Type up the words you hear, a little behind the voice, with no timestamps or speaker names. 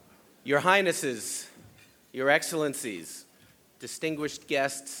Your Highnesses, Your Excellencies, distinguished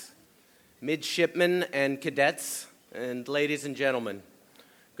guests, midshipmen and cadets, and ladies and gentlemen,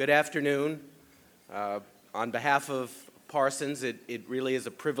 good afternoon. On behalf of Parsons, it really is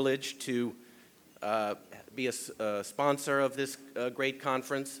a privilege to be a sponsor of this great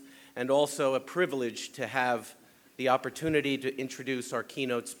conference, and also a privilege to have the opportunity to introduce our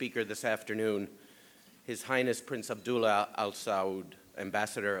keynote speaker this afternoon, His Highness Prince Abdullah Al Saud,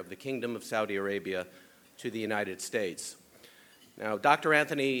 Ambassador of the Kingdom of Saudi Arabia to the United States. Now, Dr.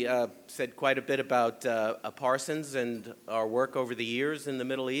 Anthony said quite a bit about Parsons and our work over the years in the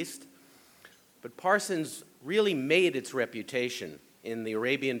Middle East, but Parsons really made its reputation in the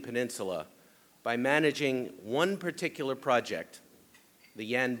Arabian Peninsula by managing one particular project,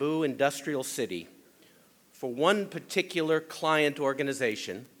 the Yanbu Industrial City, for one particular client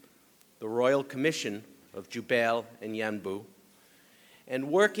organization, the Royal Commission of Jubail and Yanbu, and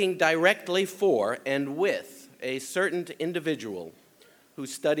working directly for and with a certain individual who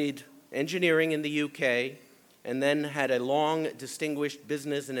studied engineering in the UK and then had a long, distinguished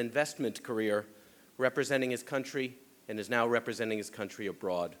business and investment career representing his country and is now representing his country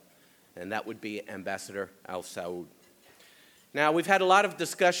abroad, and that would be Ambassador Al Saud. Now, we've had a lot of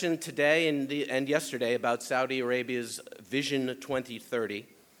discussion today and yesterday about Saudi Arabia's Vision 2030,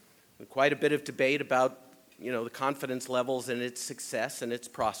 and quite a bit of debate about the confidence levels in its success and its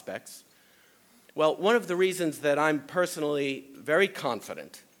prospects. Well, one of the reasons that I'm personally very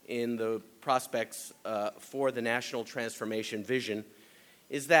confident in the prospects for the National Transformation Vision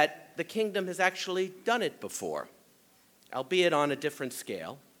is that the kingdom has actually done it before, albeit on a different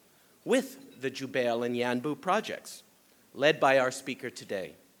scale, with the Jubail and Yanbu projects, led by our speaker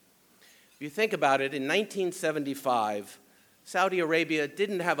today. If you think about it, in 1975, Saudi Arabia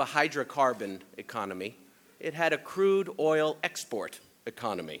didn't have a hydrocarbon economy. It had a crude oil export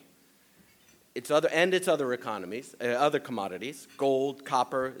economy. Its other economies, other commodities, gold,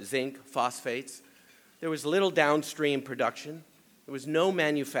 copper, zinc, phosphates. There was little downstream production. There was no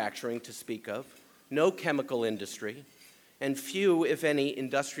manufacturing to speak of, no chemical industry, and few, if any,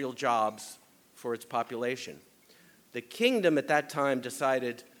 industrial jobs for its population. The kingdom at that time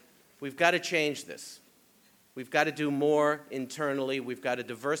decided, we've got to change this. We've got to do more internally. We've got to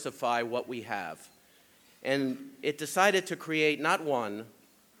diversify what we have. And it decided to create not one,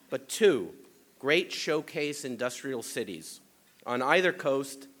 but two great showcase industrial cities on either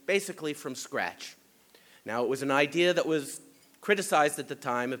coast, basically from scratch. Now, it was an idea that was criticized at the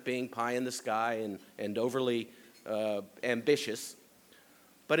time of being pie in the sky and overly ambitious,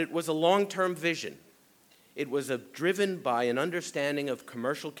 but it was a long-term vision. It was driven by an understanding of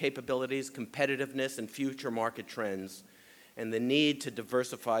commercial capabilities, competitiveness, and future market trends, and the need to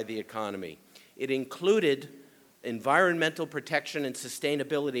diversify the economy. It included environmental protection and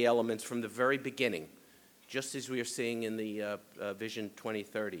sustainability elements from the very beginning, just as we are seeing in the Vision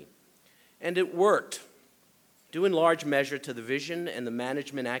 2030. And it worked, due in large measure to the vision and the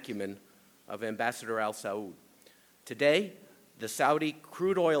management acumen of Ambassador Al Saud. Today, the Saudi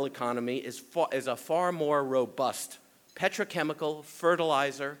crude oil economy is a far more robust petrochemical,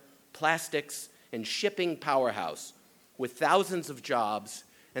 fertilizer, plastics, and shipping powerhouse with thousands of jobs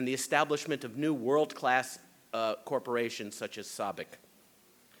and the establishment of new world-class corporations such as SABIC.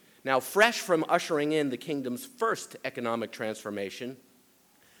 Now, fresh from ushering in the kingdom's first economic transformation,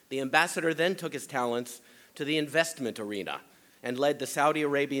 the ambassador then took his talents to the investment arena and led the Saudi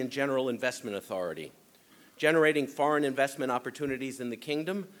Arabian General Investment Authority, generating foreign investment opportunities in the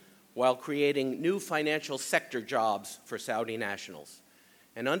kingdom while creating new financial sector jobs for Saudi nationals.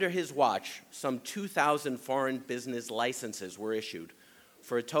 And under his watch, some 2,000 foreign business licenses were issued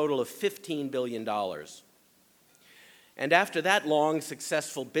for a total of $15 billion. And after that long,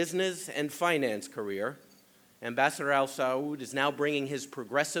 successful business and finance career, Ambassador Al Saud is now bringing his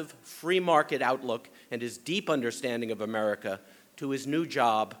progressive, free market outlook and his deep understanding of America to his new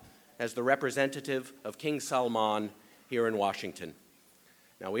job as the representative of King Salman here in Washington.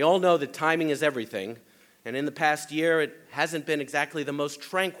 Now, we all know that timing is everything, and in the past year, it hasn't been exactly the most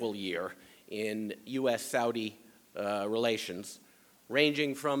tranquil year in U.S.-Saudi relations,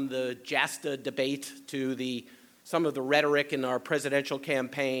 ranging from the JASTA debate to some of the rhetoric in our presidential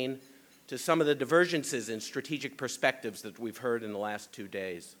campaign to some of the divergences in strategic perspectives that we've heard in the last 2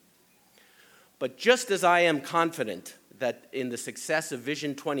 days. But just as I am confident that in the success of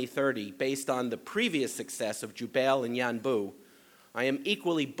Vision 2030, based on the previous success of Jubail and Yanbu, I am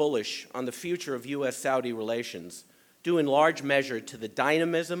equally bullish on the future of U.S.-Saudi relations, due in large measure to the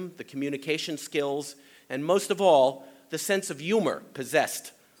dynamism, the communication skills, and most of all, the sense of humor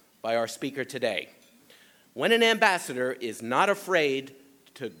possessed by our speaker today. When an ambassador is not afraid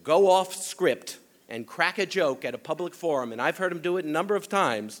to go off script and crack a joke at a public forum, and I've heard him do it a number of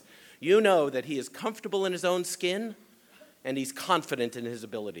times, you know that he is comfortable in his own skin and he's confident in his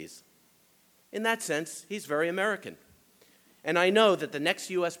abilities. In that sense, he's very American. And I know that the next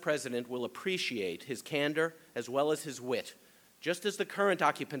U.S. president will appreciate his candor as well as his wit, just as the current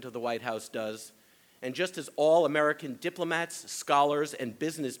occupant of the White House does, and just as all American diplomats, scholars, and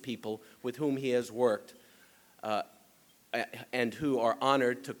business people with whom he has worked, and who are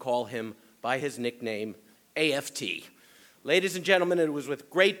honored to call him by his nickname, AFT. Ladies and gentlemen, it was with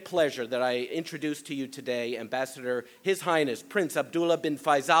great pleasure that I introduce to you today Ambassador His Highness Prince Abdullah bin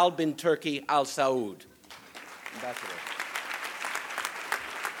Faisal bin Turki Al Saud. Ambassador.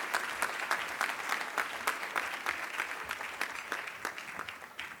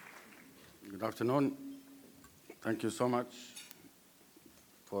 Good afternoon. Thank you so much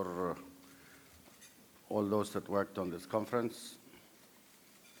for all those that worked on this conference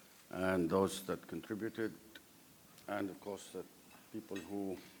and those that contributed, and of course the people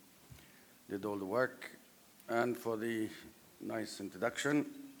who did all the work, and for the nice introduction.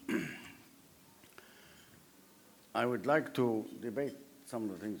 I would like to debate some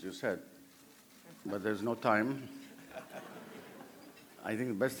of the things you said, but there's no time. I think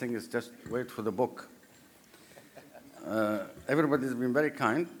the best thing is just wait for the book. Everybody's been very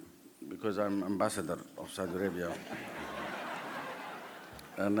kind because I'm ambassador of Saudi Arabia.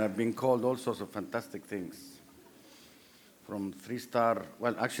 And I've been called all sorts of fantastic things. From 3-star,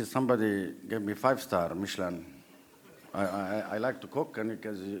 well, actually somebody gave me 5-star Michelin. I like to cook, and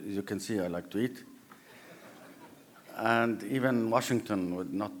as you can see, I like to eat. And even Washington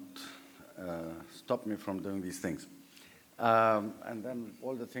would not stop me from doing these things. And then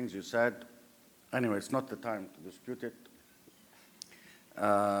all the things you said, anyway, it's not the time to dispute it,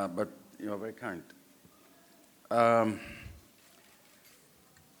 but you're very kind.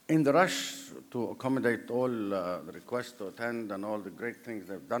 In the rush to accommodate all the requests to attend and all the great things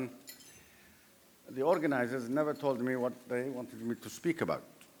they've done, the organizers never told me what they wanted me to speak about.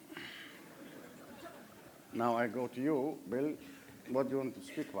 Now I go to you, Bill, what do you want to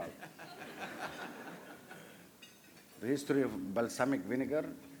speak about? The history of balsamic vinegar?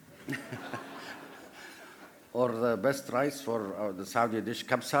 Or the best rice for the Saudi dish,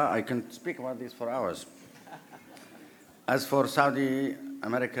 kabsa? I can speak about this for hours. As for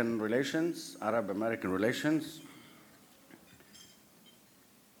Saudi-American relations, Arab-American relations,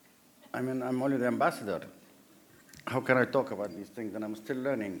 I mean, I'm only the ambassador. How can I talk about these things? And I'm still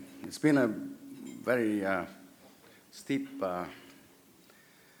learning. It's been a very steep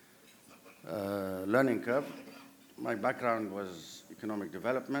learning curve. My background was economic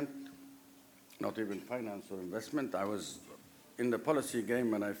development, not even finance or investment. I was in the policy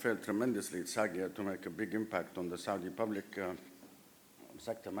game, and I failed tremendously at SAGIA to make a big impact on the Saudi public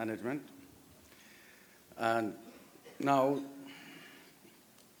sector management. And now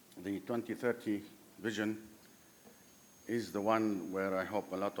the 2030 vision is the one where I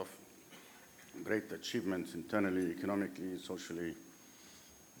hope a lot of great achievements internally, economically, socially,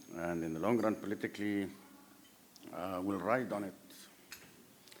 and in the long run politically will ride on it.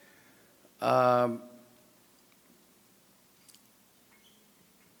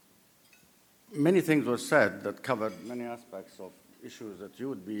 Many things were said that covered many aspects of issues that you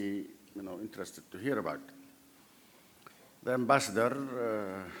would be, interested to hear about. The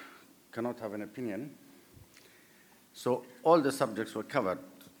ambassador cannot have an opinion, so all the subjects were covered,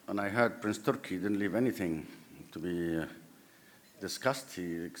 and I heard Prince Turki didn't leave anything to be discussed.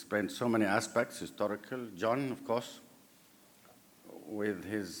 He explained so many aspects, historical. John, of course, with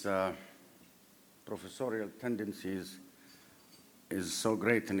his professorial tendencies, is so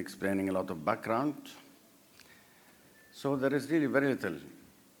great in explaining a lot of background. So there is really very little.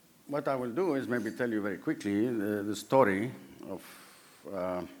 What I will do is maybe tell you very quickly the story of,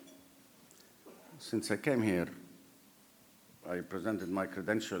 since I came here. I presented my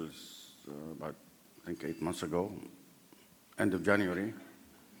credentials about, I think, 8 months ago, end of January.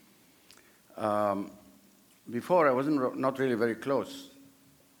 Before, I wasn't not really very close.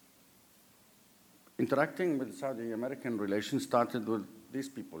 Interacting with Saudi-American relations started with these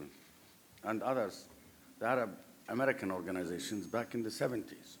people and others, the Arab-American organizations back in the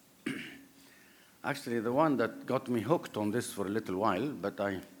 70s. Actually, the one that got me hooked on this for a little while, but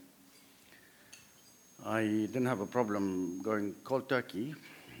I didn't have a problem going cold turkey,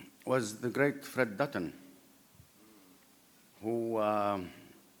 was the great Fred Dutton, who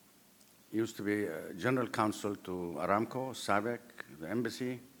used to be general counsel to Aramco, SABEC, the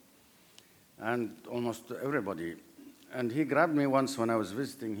embassy, and almost everybody. And he grabbed me once when I was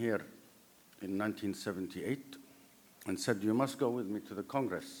visiting here in 1978 and said, "You must go with me to the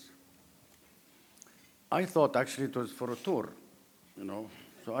Congress." I thought actually it was for a tour, you know.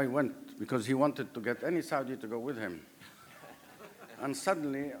 So I went because he wanted to get any Saudi to go with him. And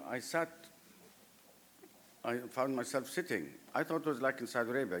suddenly I found myself sitting. I thought it was like in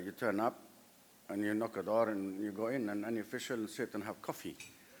Saudi Arabia. You turn up and you knock a door and you go in and any official will sit and have coffee.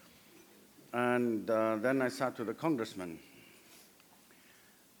 And then I sat with a congressman.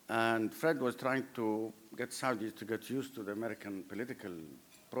 And Fred was trying to get Saudis to get used to the American political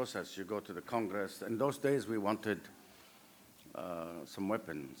process. You go to the Congress. In those days, we wanted some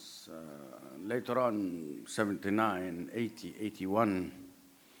weapons. Later on, 79, 80, 81.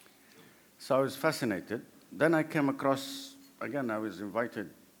 So I was fascinated. Then I came across, again, I was invited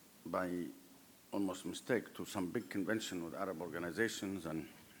by almost mistake to some big convention with Arab organizations, and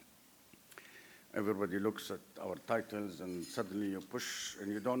everybody looks at our titles, and suddenly you push,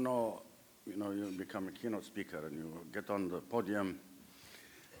 and you don't know, you become a keynote speaker, and you get on the podium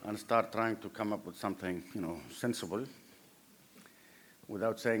and start trying to come up with something, sensible,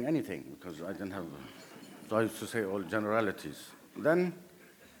 without saying anything, because I didn't have, so I used to say all generalities. Then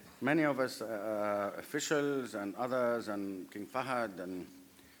many of us, officials and others, and King Fahad, and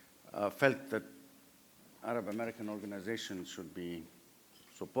felt that Arab American organizations should be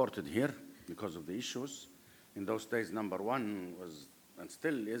supported here because of the issues. In those days, number one was, and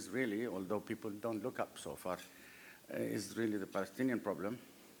still is really, although people don't look up so far, is really the Palestinian problem.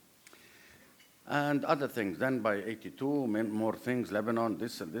 And other things. Then by 82, more things, Lebanon,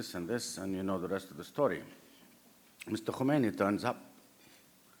 this and this and this, and you know the rest of the story. Mr. Khomeini turns up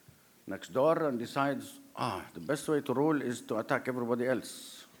next door and decides, the best way to rule is to attack everybody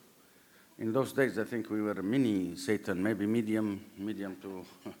else. In those days, I think we were a mini Satan, maybe medium to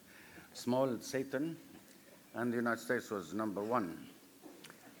small Satan, and the United States was number one.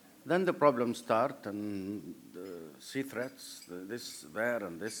 Then the problems start, and the sea threats, this, there,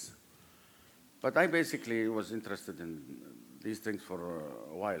 and this. But I basically was interested in these things for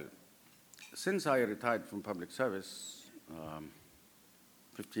a while. Since I retired from public service,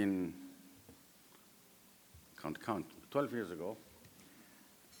 12 years ago,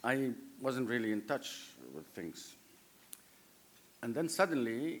 I wasn't really in touch with things. And then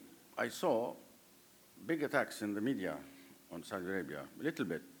suddenly, I saw big attacks in the media on Saudi Arabia, a little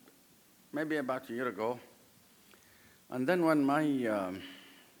bit, maybe about a year ago. And then when my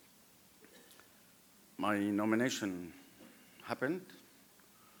nomination happened,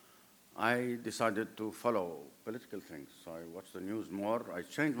 I decided to follow political things. So I watched the news more. I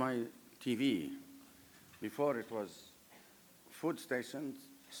changed my TV. Before it was food stations,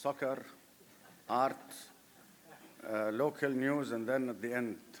 soccer, art, local news, and then at the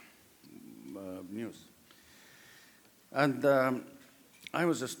end, news. And I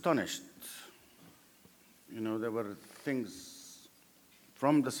was astonished. There were things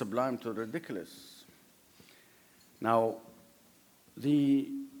from the sublime to the ridiculous. Now, the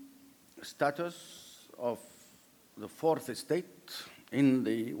status of the fourth estate in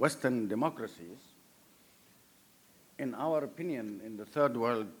the Western democracies, in our opinion, in the third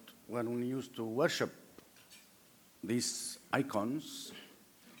world, when we used to worship these icons,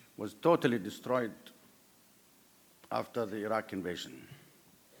 was totally destroyed after the Iraq invasion.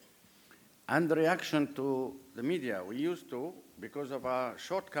 And the reaction to the media, we used to, because of our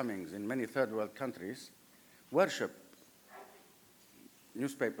shortcomings in many third world countries, worship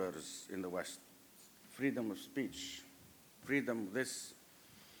newspapers in the West, freedom of speech, freedom of this.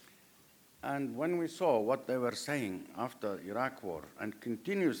 And when we saw what they were saying after Iraq war, and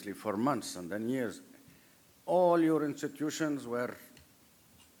continuously for months and then years, all your institutions were,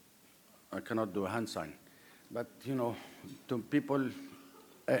 I cannot do a hand sign, but to people,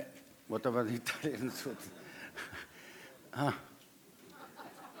 whatever the Italians would,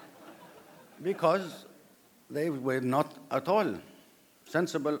 because they were not at all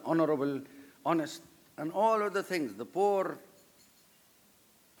sensible, honorable, honest, and all of the things, the poor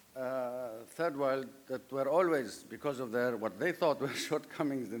third world that were always, because of what they thought were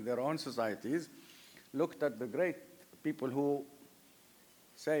shortcomings in their own societies, looked at the great people who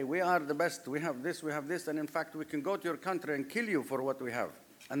say, we are the best, we have this, and in fact we can go to your country and kill you for what we have.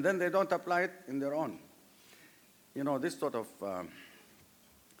 And then they don't apply it in their own. This sort of,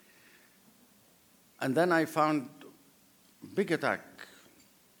 and then I found big attack.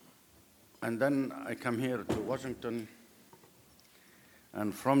 And then I come here to Washington,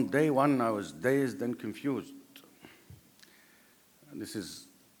 and from day one I was dazed and confused. And this is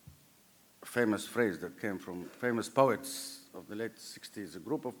a famous phrase that came from famous poets of the late 60s, a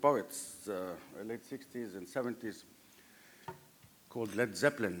group of poets, late 60s and 70s, called Led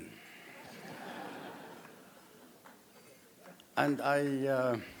Zeppelin. And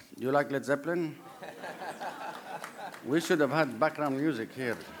you like Led Zeppelin? We should have had background music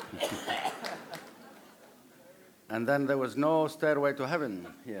here. And then there was no Stairway to Heaven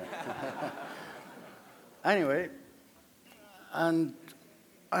here. Anyway, and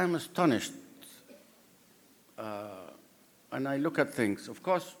I'm astonished. And I look at things. Of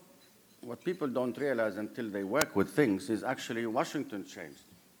course, what people don't realize until they work with things is actually Washington changed.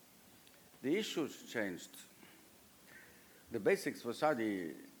 The issues changed. The basics for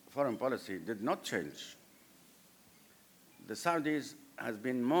Saudi foreign policy did not change. The Saudis has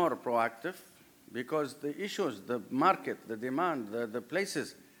been more proactive because the issues, the market, the demand, the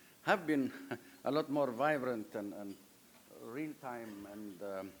places have been a lot more vibrant and real-time,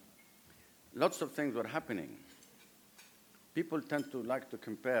 and lots of things were happening. People tend to like to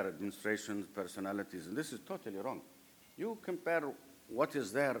compare administrations, personalities, and this is totally wrong. You compare what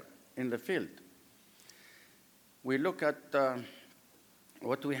is there in the field. We look at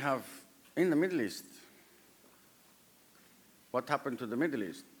what we have in the Middle East. What happened to the Middle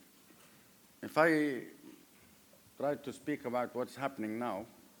East? If I try to speak about what's happening now,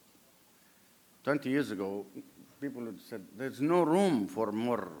 20 years ago, people would have said, there's no room for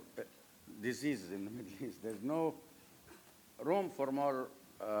more diseases in the Middle East. There's no room for more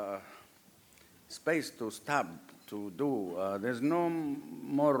space to stab, to do. There's no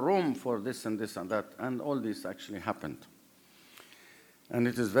more room for this and this and that. And all this actually happened. And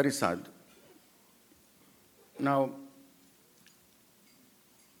it is very sad. Now,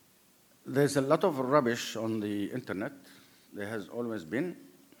 there's a lot of rubbish on the internet. There has always been.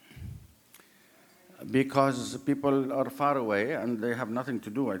 Because people are far away and they have nothing to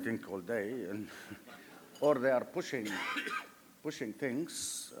do, I think, all day. And or they are pushing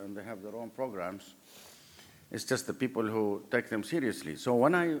things and they have their own programs. It's just the people who take them seriously. So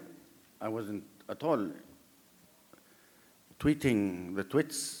when I wasn't at all tweeting the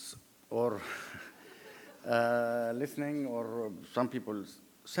tweets or listening, or some people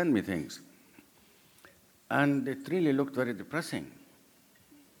send me things. And it really looked very depressing.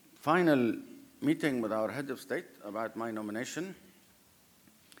 Final meeting with our head of state about my nomination,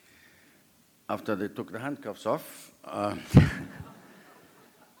 after they took the handcuffs off,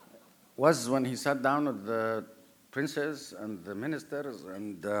 was when he sat down with the princes and the ministers,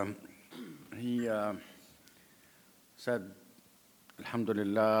 and he said,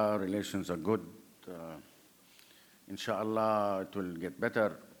 Alhamdulillah, relations are good. Inshallah, it will get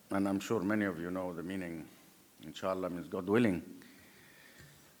better. And I'm sure many of you know the meaning. Inshallah means God willing.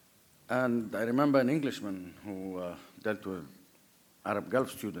 And I remember an Englishman who dealt with Arab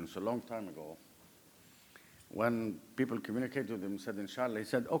Gulf students a long time ago. When people communicated with him, said Inshallah, he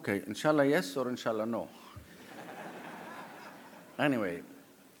said, okay, Inshallah yes or Inshallah no. Anyway,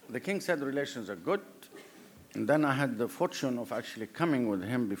 the king said relations are good. And then I had the fortune of actually coming with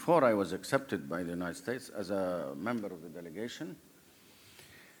him before I was accepted by the United States as a member of the delegation.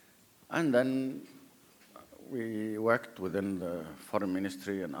 And then we worked within the foreign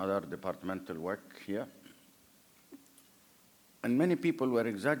ministry and other departmental work here. And many people were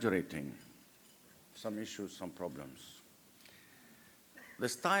exaggerating some issues, some problems. The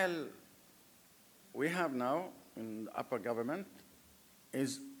style we have now in the upper government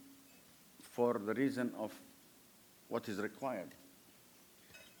is for the reason of what is required,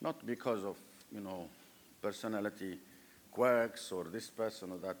 not because of, personality quirks or this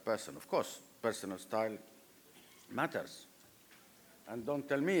person or that person. Of course, personal style matters. And don't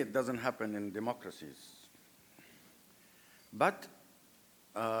tell me it doesn't happen in democracies. But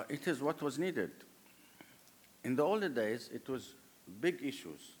it is what was needed. In the older days, it was big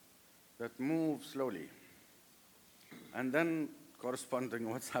issues that move slowly. And then corresponding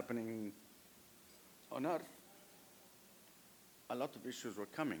what's happening on Earth, a lot of issues were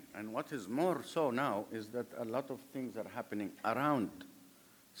coming. And what is more so now is that a lot of things are happening around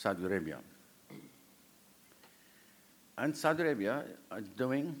Saudi Arabia. And Saudi Arabia is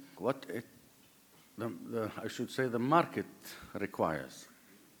doing what I should say the market requires.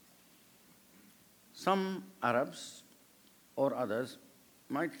 Some Arabs or others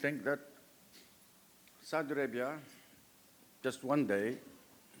might think that Saudi Arabia, just one day,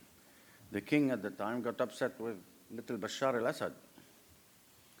 the king at the time got upset with little Bashar al-Assad.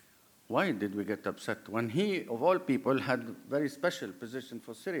 Why did we get upset when he, of all people, had a very special position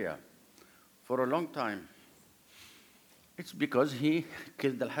for Syria for a long time? It's because he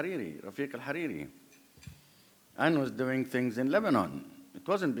killed al-Hariri, Rafiq al-Hariri, and was doing things in Lebanon. It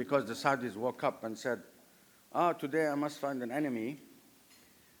wasn't because the Saudis woke up and said, today I must find an enemy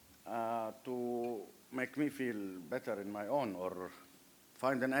to make me feel better in my own, or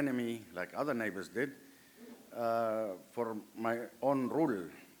find an enemy like other neighbors did for my own rule.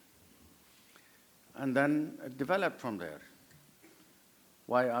 And then it developed from there.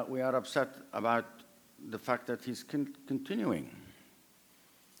 Why we are upset about the fact that he's continuing.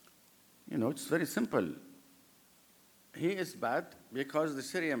 You know, it's very simple. He is bad because the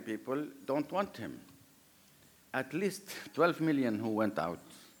Syrian people don't want him. At least 12 million who went out.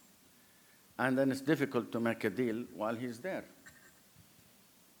 And then it's difficult to make a deal while he's there.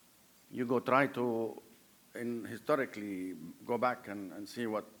 You go try to, historically, go back and see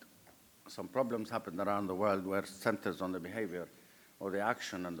what some problems happened around the world where centers on the behavior or the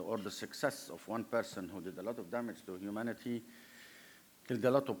action or the success of one person who did a lot of damage to humanity, killed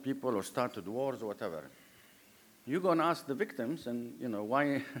a lot of people or started wars or whatever. You go and ask the victims and, you know,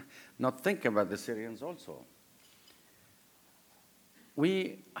 why not think about the Syrians also?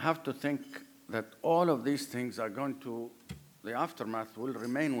 We have to think that all of these things are going to, the aftermath will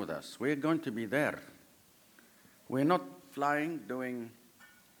remain with us. We're going to be there. We're not flying, doing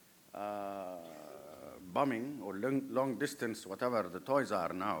bombing or long distance, whatever the toys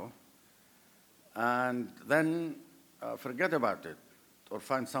are now, and then forget about it or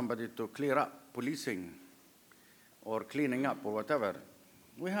find somebody to clear up policing or cleaning up or whatever.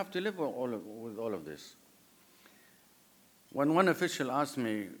 We have to live with all of this. When one official asked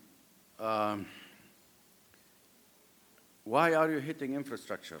me, why are you hitting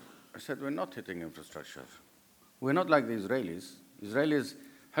infrastructure? I said, we're not hitting infrastructure. We're not like the Israelis. Israelis,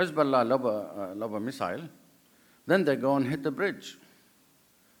 Hezbollah lob a missile, then they go and hit a bridge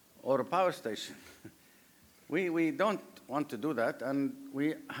or a power station. We don't want to do that, and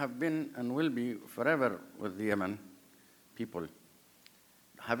we have been and will be forever with the Yemen people,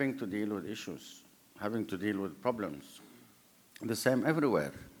 having to deal with issues, having to deal with problems. The same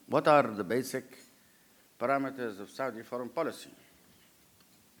everywhere. What are the basic parameters of Saudi foreign policy?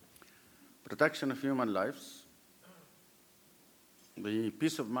 Protection of human lives, the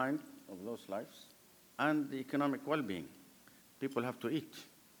peace of mind of those lives, and the economic well-being. People have to eat.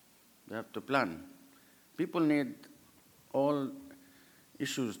 They have to plan. People need all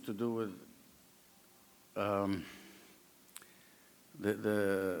issues to do with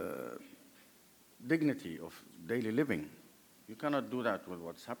the dignity of daily living. You cannot do that with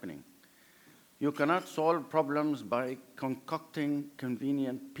what's happening. You cannot solve problems by concocting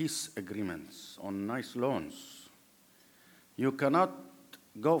convenient peace agreements on nice loans. You cannot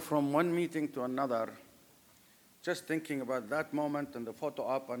go from one meeting to another just thinking about that moment and the photo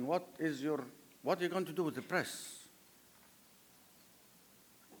op and what are you going to do with the press?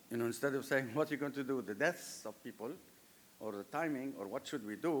 You know, instead of saying what are you going to do with the deaths of people or the timing or what should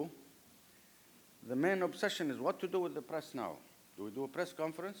we do, the main obsession is what to do with the press now. Do we do a press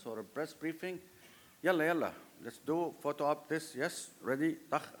conference or a press briefing? Yalla, let's do photo op this, yes, ready,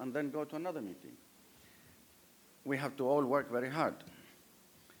 and then go to another meeting. We have to all work very hard.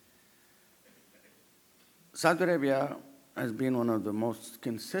 Saudi Arabia has been one of the most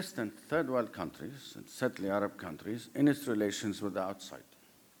consistent third world countries, and certainly Arab countries, in its relations with the outside.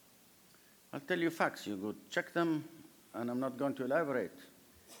 I'll tell you facts, you go check them, and I'm not going to elaborate.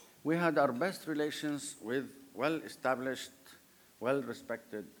 We had our best relations with well-established,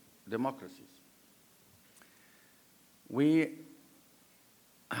 well-respected democracies. We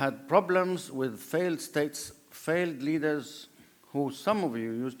had problems with failed states, failed leaders, who some of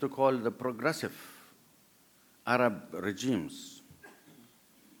you used to call the progressive Arab regimes.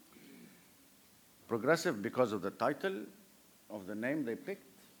 Progressive because of the title of the name they picked.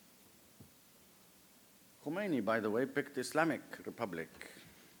 Khomeini, by the way, picked Islamic Republic.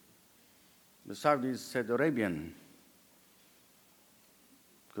 The Saudis said Arabian,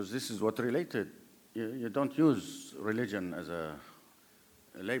 because this is what related. You don't use religion as a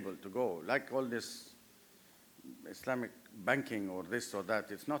label to go. Like all this Islamic banking or this or that,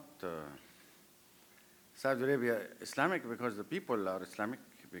 it's not Saudi Arabia Islamic because the people are Islamic,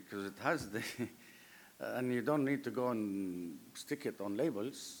 because it has the, and you don't need to go and stick it on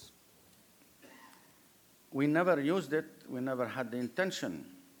labels. We never used it, we never had the intention.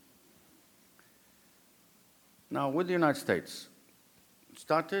 Now, with the United States,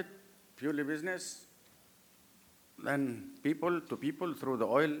 started purely business, then people to people through the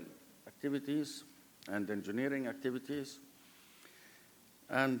oil activities and engineering activities,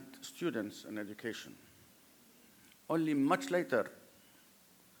 and students and education. Only much later,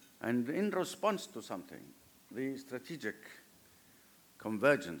 and in response to something, the strategic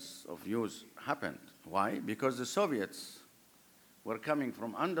convergence of views happened. Why? Because the Soviets were coming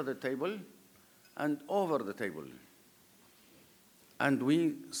from under the table and over the table. And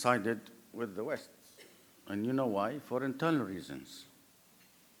we sided with the West. And you know why? For internal reasons.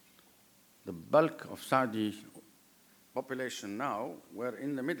 the bulk of Saudi population now were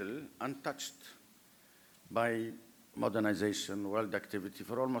in the middle, untouched by modernization, world activity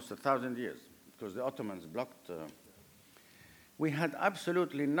for almost 1,000 years, because the Ottomans blocked. We had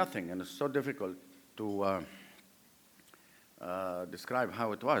absolutely nothing, and it's so difficult to describe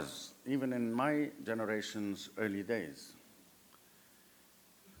how it was, even in my generation's early days.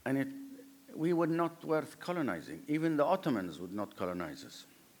 And we were not worth colonizing. Even the Ottomans would not colonize us.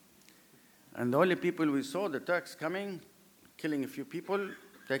 And the only people we saw, the Turks coming, killing a few people,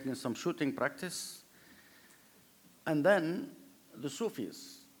 taking some shooting practice, and then the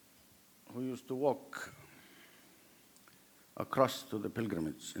Sufis, who used to walk across to the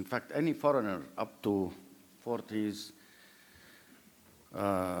pilgrimage. In fact, any foreigner up to 40s,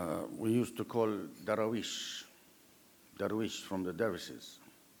 we used to call Darwish from the dervishes.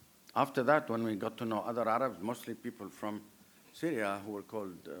 After that, when we got to know other Arabs, mostly people from Syria who were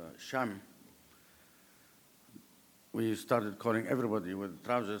called Sham, we started calling everybody with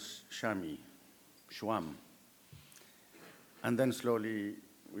trousers Shami, Shwam. And then slowly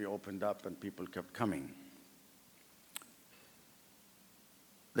we opened up and people kept coming.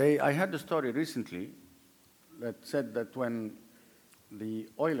 I had a story recently that said that when the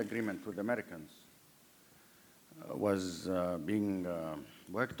oil agreement with the Americans was being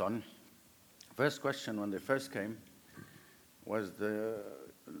worked on, first question when they first came was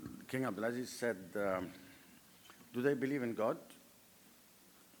King Abdulaziz said, do they believe in God?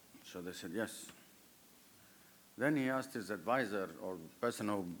 So they said yes. Then he asked his advisor or person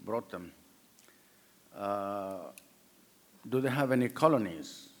who brought them, do they have any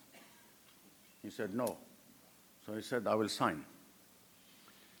colonies? He said no. So he said, I will sign.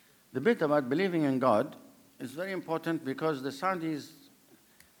 The bit about believing in God is very important because the Saudis,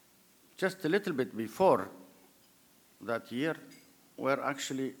 just a little bit before that year, were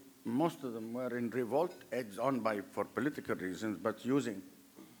actually, most of them were in revolt, edged on for political reasons, but using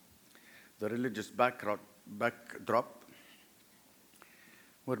the religious backdrop,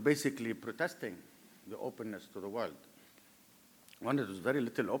 were basically protesting the openness to the world. One, it was very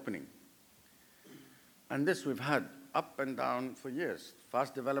little opening. And this we've had up and down for years.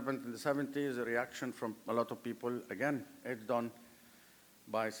 Fast development in the 70s, a reaction from a lot of people, again, edged on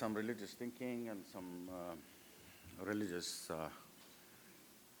by some religious thinking and some religious,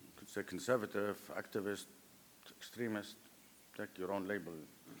 you could say conservative, activist, extremist, take your own label.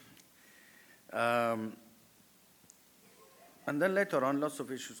 And then later on, lots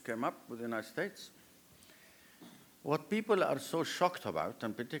of issues came up with the United States. What people are so shocked about,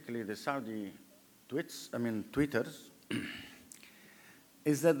 and particularly the Saudi tweeters,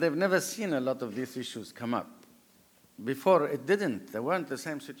 is that they've never seen a lot of these issues come up. Before, it didn't. They weren't the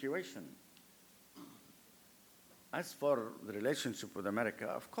same situation. As for the relationship with America,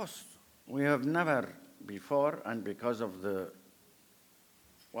 of course, we have never before, and because of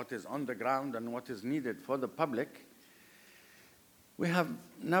what is on the ground and what is needed for the public, we have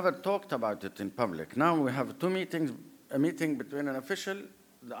never talked about it in public. Now we have two meetings, a meeting between an official,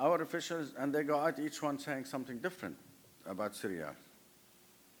 our officials, and they go out, each one saying something different about Syria.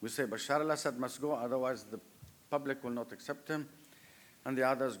 We say Bashar al-Assad must go, otherwise the public will not accept him, and the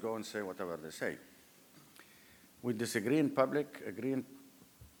others go and say whatever they say. We disagree in public, agree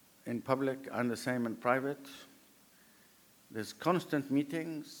in public, and the same in private. There's constant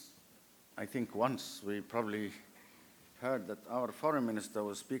meetings. I think once we probably heard that our foreign minister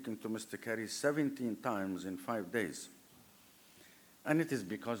was speaking to Mr. Kerry 17 times in 5 days. And it is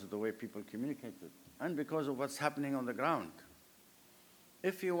because of the way people communicated and because of what's happening on the ground.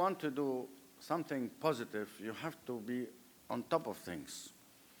 If you want to do something positive, you have to be on top of things.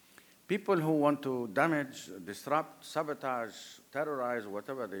 People who want to damage, disrupt, sabotage, terrorize,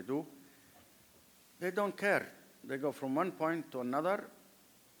 whatever they do, they don't care. They go from one point to another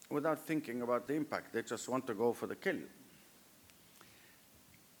without thinking about the impact. They just want to go for the kill.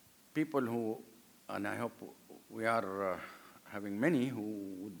 People who, and I hope we are having many who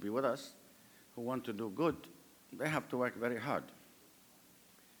would be with us, who want to do good, they have to work very hard.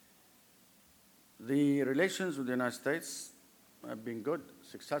 The relations with the United States have been good,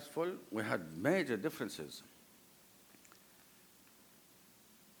 successful. We had major differences.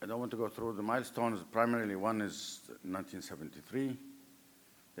 I don't want to go through the milestones. Primarily, one is 1973.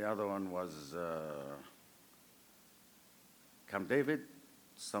 The other one was Camp David,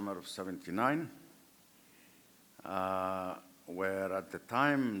 summer of '79, where at the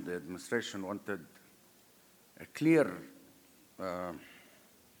time the administration wanted a clear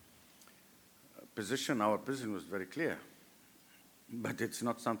position. Our position was very clear, but it's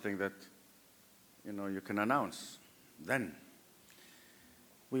not something that you can announce then.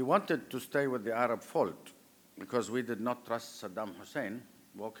 We wanted to stay with the Arab fault because we did not trust Saddam Hussein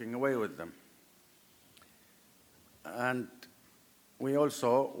walking away with them. And we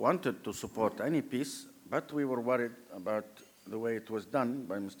also wanted to support any peace, but we were worried about the way it was done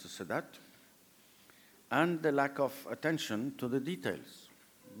by Mr. Sadat and the lack of attention to the details,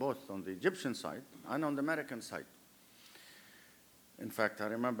 both on the Egyptian side and on the American side. In fact, I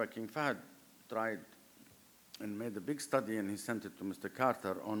remember King Fahd tried and made a big study, and he sent it to Mr.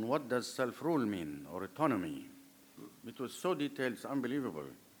 Carter on what does self-rule mean or autonomy. It was so detailed, it's unbelievable.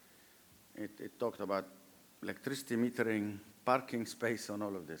 It talked about electricity metering, parking space, and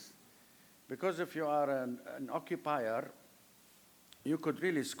all of this. Because if you are an occupier, you could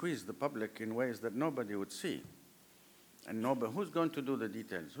really squeeze the public in ways that nobody would see. And who's going to do the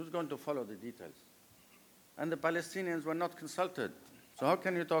details? Who's going to follow the details? And the Palestinians were not consulted. So how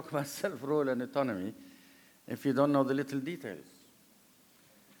can you talk about self-rule and autonomy if you don't know the little details?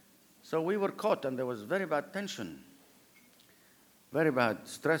 So we were caught, and there was very bad tension, very bad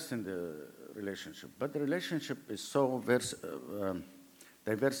stress in the relationship. But the relationship is so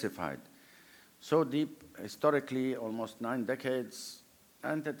diversified, so deep, historically, almost 9 decades,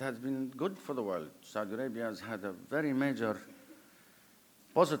 and it has been good for the world. Saudi Arabia has had a very major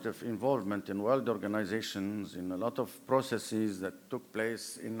positive involvement in world organizations, in a lot of processes that took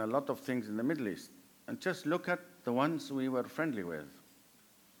place in a lot of things in the Middle East. And just look at the ones we were friendly with.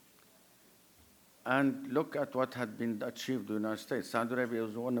 And look at what had been achieved in the United States. Saudi Arabia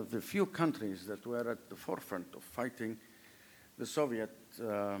was one of the few countries that were at the forefront of fighting the Soviet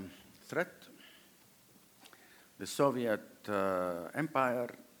threat, the Soviet empire,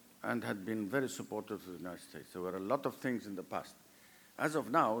 and had been very supportive of the United States. There were a lot of things in the past. As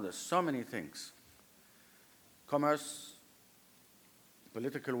of now, there's so many things. Commerce,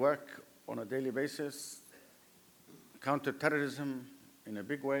 political work on a daily basis, counterterrorism in a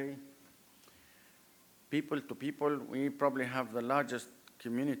big way, people to people. We probably have the largest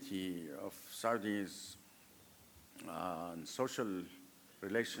community of Saudis in social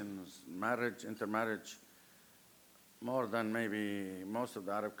relations, marriage, intermarriage, more than maybe most of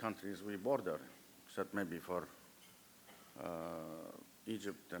the Arab countries we border, except maybe for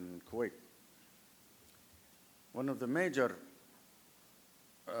Egypt and Kuwait. One of the major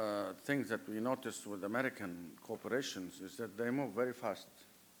things that we noticed with American corporations is that they move very fast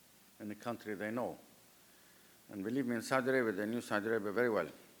in a country they know. And believe me, in Saudi Arabia, they knew Saudi Arabia very well.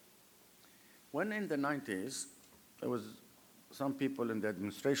 When in the 90s, there was some people in the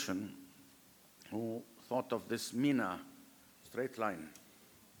administration who thought of this MENA straight line.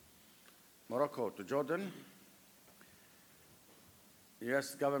 Morocco to Jordan. The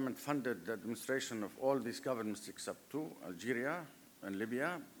US government funded the administration of all these governments except 2, Algeria and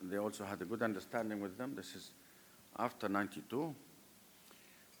Libya. They also had a good understanding with them. This is after 92.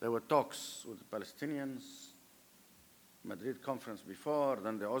 There were talks with the Palestinians, Madrid conference before,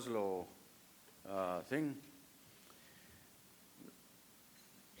 then the Oslo thing.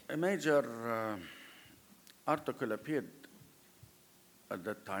 A major article appeared at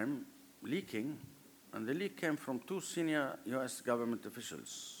that time, leaking, and the leak came from 2 senior US government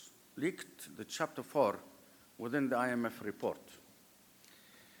officials, leaked the Chapter 4 within the IMF report,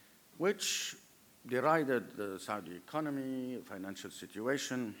 which derided the Saudi economy, financial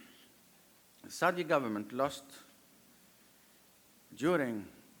situation. The Saudi government lost during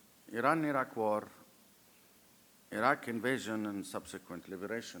Iran-Iraq war, Iraq invasion and subsequent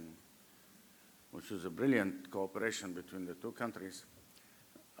liberation, which was a brilliant cooperation between the 2 countries.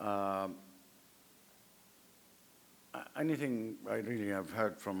 Anything I really have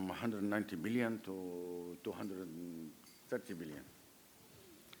heard from 190 billion to 230 billion.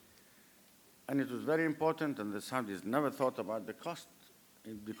 And it was very important, and the Saudis never thought about the cost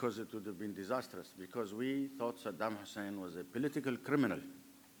because it would have been disastrous, because we thought Saddam Hussein was a political criminal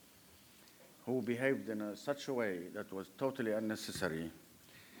who behaved in such a way that was totally unnecessary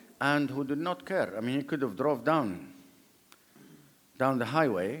and who did not care. I mean, he could have drove down the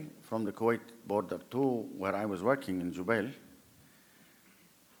highway from the Kuwait border to where I was working in Jubail.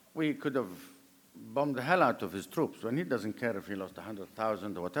 We could have bombed the hell out of his troops when he doesn't care if he lost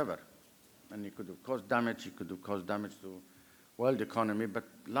 100,000 or whatever. And he could have caused damage. He could have caused damage to world economy, but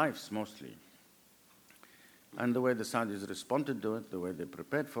lives mostly. And the way the Saudis responded to it, the way they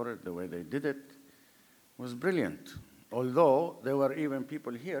prepared for it, the way they did it, was brilliant. Although there were even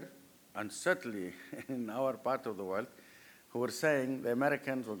people here, and certainly in our part of the world, who were saying the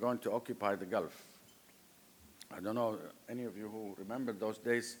Americans were going to occupy the Gulf. I don't know, any of you who remember those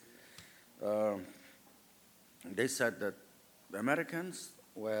days, they said that the Americans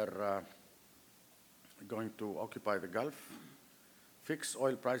were going to occupy the Gulf, fix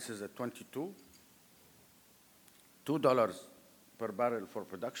oil prices at 22, $2 per barrel for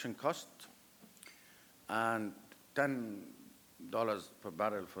production cost, and $10 per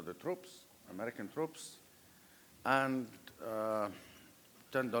barrel for the troops, American troops, and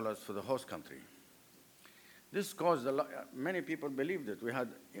 $10 for the host country. This caused many people believed it. We had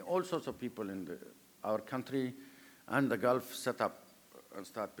all sorts of people in our country and the Gulf set up and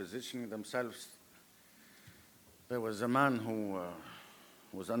start positioning themselves. There was a man who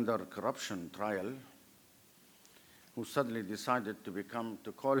was under corruption trial who suddenly decided to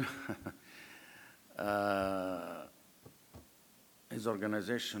call his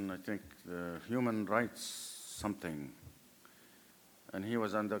organization, I think, the Human Rights something, and he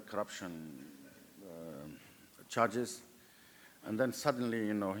was under corruption charges. And then suddenly,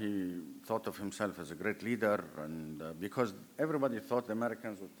 he thought of himself as a great leader, and because everybody thought the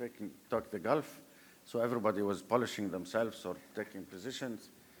Americans would take the Gulf, so everybody was polishing themselves or taking positions.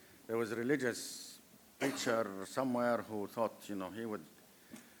 There was a religious preacher somewhere who thought,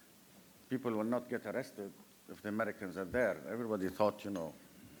 people will not get arrested if the Americans are there. Everybody thought,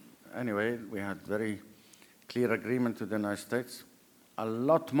 Anyway, we had very clear agreement with the United States, a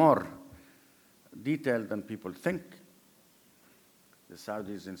lot more detailed than people think. The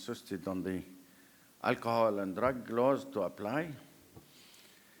Saudis insisted on the alcohol and drug laws to apply,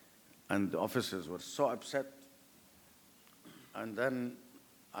 and the officers were so upset. And then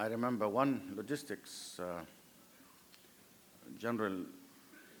I remember one logistics general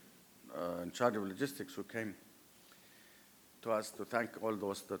in charge of logistics who came to us to thank all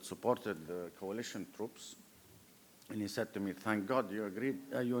those that supported the coalition troops. And he said to me, "Thank God you agreed,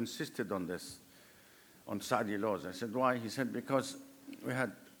 you insisted on this, on Saudi laws." I said, "Why?" He said, "Because we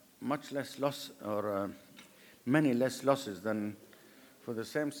had much less loss, or many less losses than for the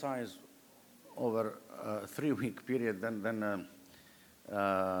same size over a 3-week period than a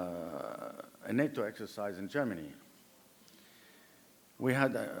NATO exercise in Germany." We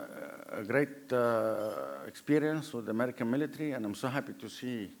had a great experience with the American military, and I'm so happy to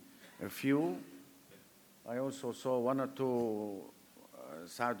see a few. I also saw 1 or 2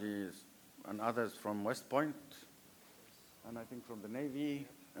 Saudis and others from West Point, and I think from the Navy,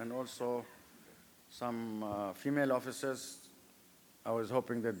 and also some female officers. I was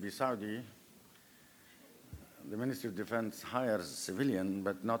hoping they'd be Saudi. The Ministry of Defense hires civilian,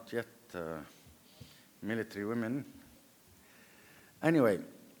 but not yet military women. Anyway,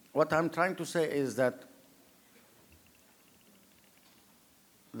 what I'm trying to say is that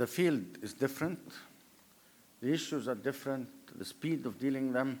the field is different, the issues are different, the speed of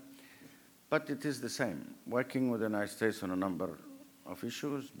dealing them, but it is the same, working with the United States on a number of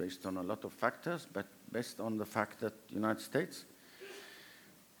issues based on a lot of factors, but based on the fact that the United States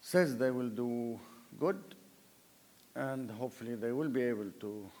says they will do good, and hopefully they will be able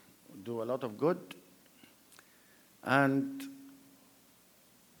to do a lot of good. And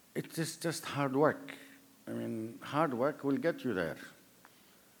it is just hard work. I mean, hard work will get you there.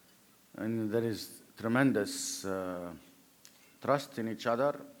 And there is tremendous trust in each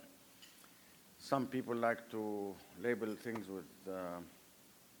other. Some people like to label things with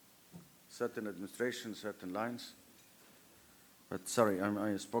certain administrations, certain lines. But sorry,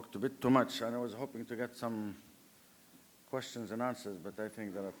 I spoke a bit too much, and I was hoping to get some questions and answers, but I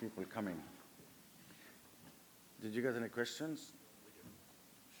think there are people coming. Did you get any questions?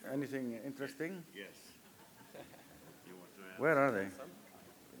 Anything interesting? Yes. You want to ask? Where are they?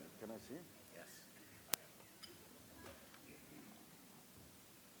 Can I see? Yes.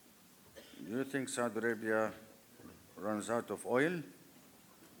 Do you think Saudi Arabia runs out of oil?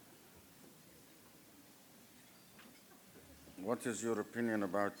 What is your opinion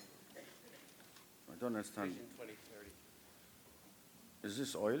about? I don't understand. Vision 2030. Is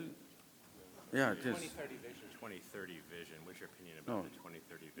this oil? Yeah, it is. 2030 vision. 2030 vision. What's your opinion about No. the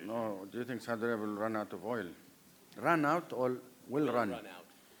 2030 vision? No, do you think Saudi Arabia will run out of oil? Run out or will run? Run out.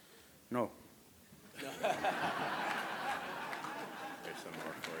 No. There's some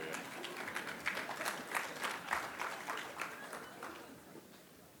more for you.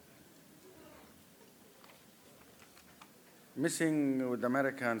 Missing with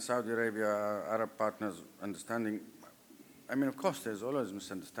America and Saudi Arabia, Arab partners, understanding. I mean, of course, there's always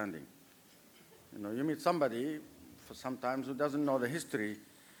misunderstanding. You meet somebody for sometimes who doesn't know the history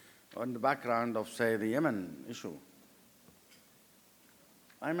or the background of, say, the Yemen issue.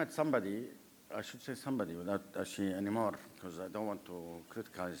 I met somebody, I should say somebody without she anymore, because I don't want to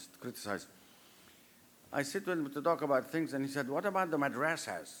criticize. I sit with him to talk about things, and he said, "What about the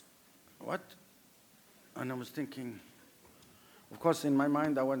madrasas?" What? And I was thinking, of course, in my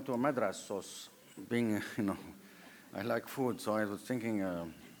mind, I went to a madras source, being, I like food, so I was thinking,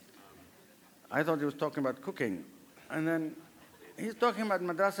 I thought he was talking about cooking. And then he's talking about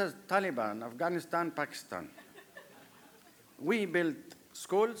madrasas, Taliban, Afghanistan, Pakistan. We built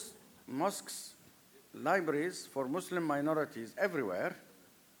schools, mosques, libraries for Muslim minorities everywhere,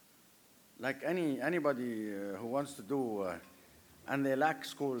 like anybody who wants to do, and they lack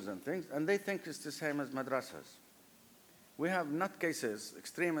schools and things, and they think it's the same as madrasas. We have nutcases,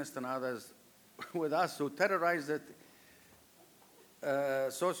 extremists and others, with us who terrorized it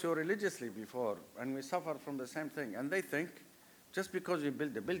socio-religiously before, and we suffer from the same thing. And they think, just because you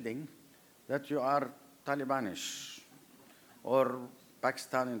build a building, that you are Talibanish, or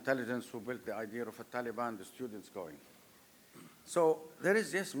Pakistan intelligence who built the idea of a Taliban, the students going. So there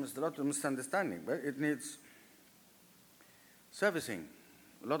is, yes, a lot of misunderstanding, but it needs servicing,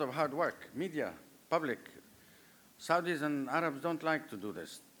 a lot of hard work, media, public. Saudis and Arabs don't like to do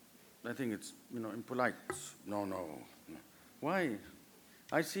this. I think it's, impolite. No. Why?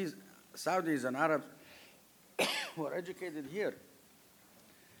 I see Saudis and Arabs who are educated here.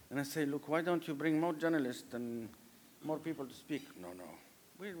 And I say, look, why don't you bring more journalists and more people to speak? No.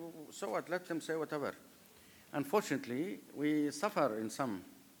 So what? Let them say whatever. Unfortunately, we suffer in some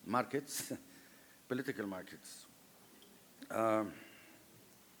markets, political markets.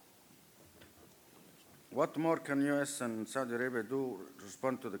 What more can US and Saudi Arabia do to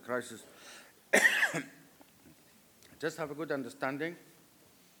respond to the crisis? Just have a good understanding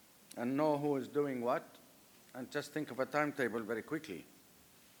and know who is doing what, and just think of a timetable very quickly.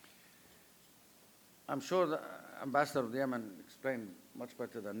 I'm sure the ambassador of Yemen explained much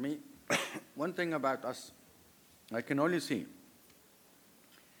better than me. One thing about us, I can only see,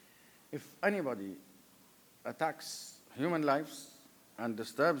 if anybody attacks human lives and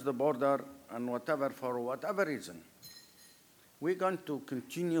disturbs the border and whatever, for whatever reason, we're going to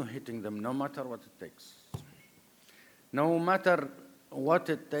continue hitting them no matter what it takes. No matter what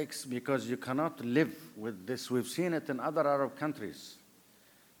it takes, because you cannot live with this. We've seen it in other Arab countries.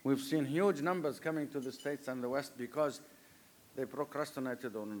 We've seen huge numbers coming to the States and the West because they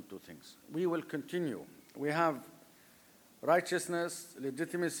procrastinated on two things. We will continue. We have righteousness,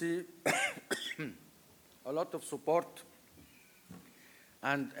 legitimacy, a lot of support,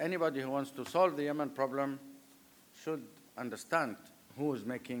 and anybody who wants to solve the Yemen problem should understand who is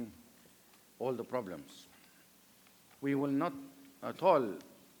making all the problems. We will not at all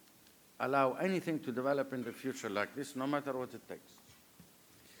allow anything to develop in the future like this, no matter what it takes.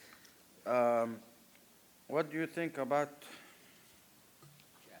 What do you think about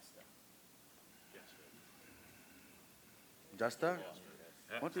Jasta?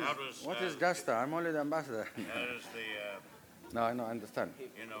 What is Jasta? I'm only the ambassador. That is the, No, I know, I understand.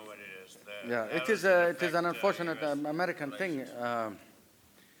 you know what it is. Yeah, How it does is an affect, unfortunate US American thing. relations?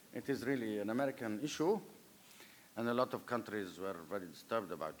 It is really an American issue, and a lot of countries were very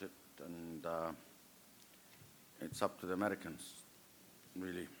disturbed about it, and it's up to the Americans,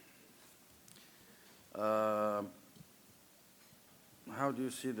 really. How do you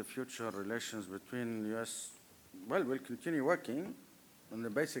see the future relations between U.S.? Well, we'll continue working, and the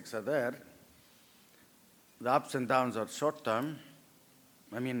basics are there. The ups and downs are short term.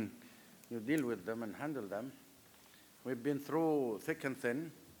 I mean, you deal with them and handle them. We've been through thick and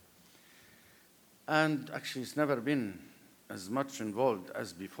thin, and actually it's never been as much involved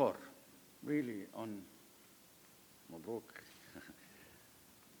as before. Really, on Mabruk.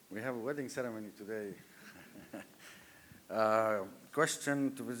 We have a wedding ceremony today.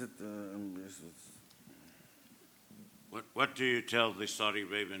 Question to visit. What do you tell the Saudi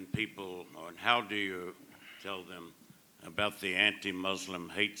Arabian people, and how do you tell them about the anti-Muslim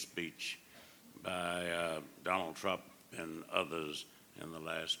hate speech by Donald Trump and others in the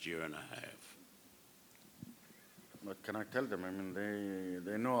last year and a half? What can I tell them? I mean,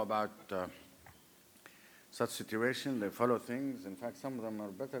 they know about such situation. They follow things. In fact, some of them are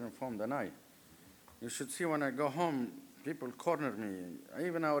better informed than I. You should see when I go home, people corner me,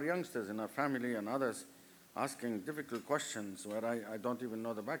 even our youngsters in our family and others, asking difficult questions where I don't even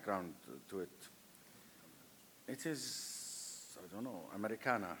know the background to it. It is, I don't know,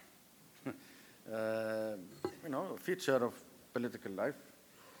 Americana. A feature of political life.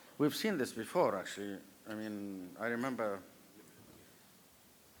 We've seen this before, actually. I mean, I remember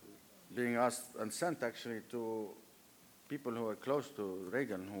being asked and sent, actually, to people who were close to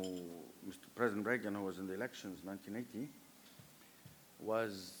Reagan, President Reagan, who was in the elections in 1980,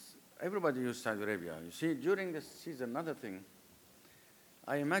 everybody used Saudi Arabia. You see, during this season, another thing,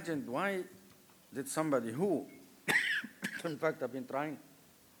 I imagined, why did somebody who, in fact, I've been trying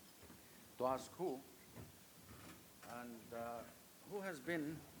to ask who, and who has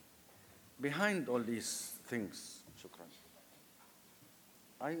been behind all these things, shukran,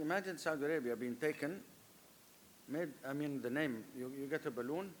 I imagine Saudi Arabia being taken, the name, you get a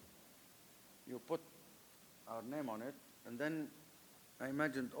balloon, you put our name on it, and then I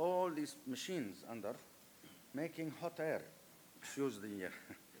imagined all these machines under making hot air. Excuse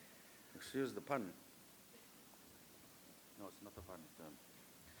the pun. No, it's not a pun.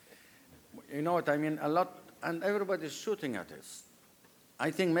 You know what I mean? A lot, and everybody's shooting at us. I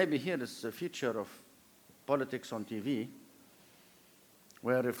think maybe here is the future of politics on TV,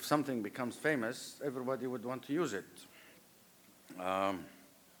 where if something becomes famous, everybody would want to use it.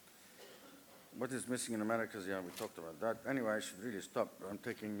 What is missing in America? Yeah, we talked about that. Anyway, I should really stop. I'm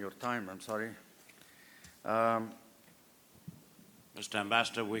taking your time. I'm sorry. Mr.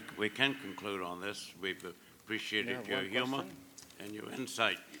 Ambassador, we can conclude on this. We've appreciated have your one humor question. and your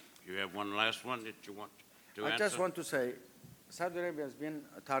insight. You have one last one that you want to I answer? just want to say, Saudi Arabia has been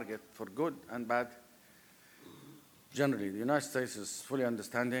a target for good and bad. Generally, the United States is fully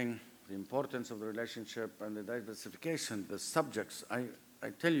understanding the importance of the relationship and the diversification, the subjects. I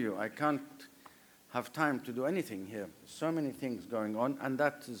tell you, I can't have time to do anything here. So many things going on, and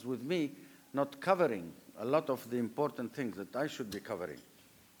that is with me not covering a lot of the important things that I should be covering.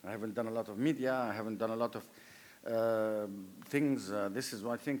 I haven't done a lot of media. I haven't done a lot of things. This is,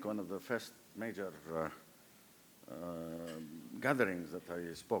 I think, one of the first major gatherings that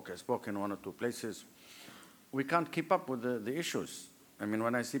I spoke. I spoke in one or two places. We can't keep up with the issues. I mean,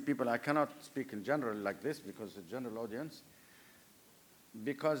 when I see people, I cannot speak in general like this because the general audience.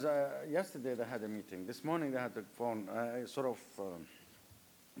 Because yesterday they had a meeting. This morning they had the phone.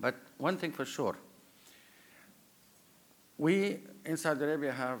 But one thing for sure. We in Saudi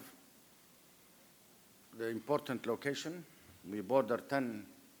Arabia have the important location. We border 10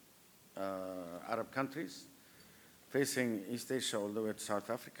 Arab countries, facing East Asia all the way to South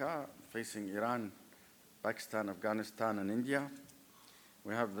Africa, facing Iran, Pakistan, Afghanistan, and India.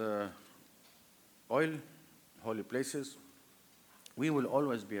 We have the oil, holy places. We will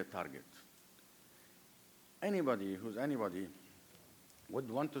always be a target. Anybody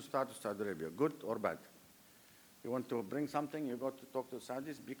would want to start with Saudi Arabia, good or bad. You want to bring something, you go to talk to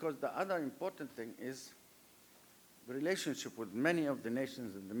Saudis, because the other important thing is the relationship with many of the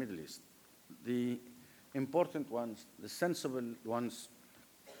nations in the Middle East, the important ones, the sensible ones.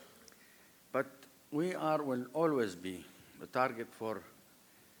 But we will always be the target for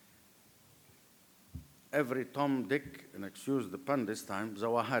every Tom, Dick, and excuse the pun this time,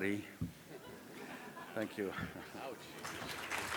 Zawahiri. Thank you. Ouch.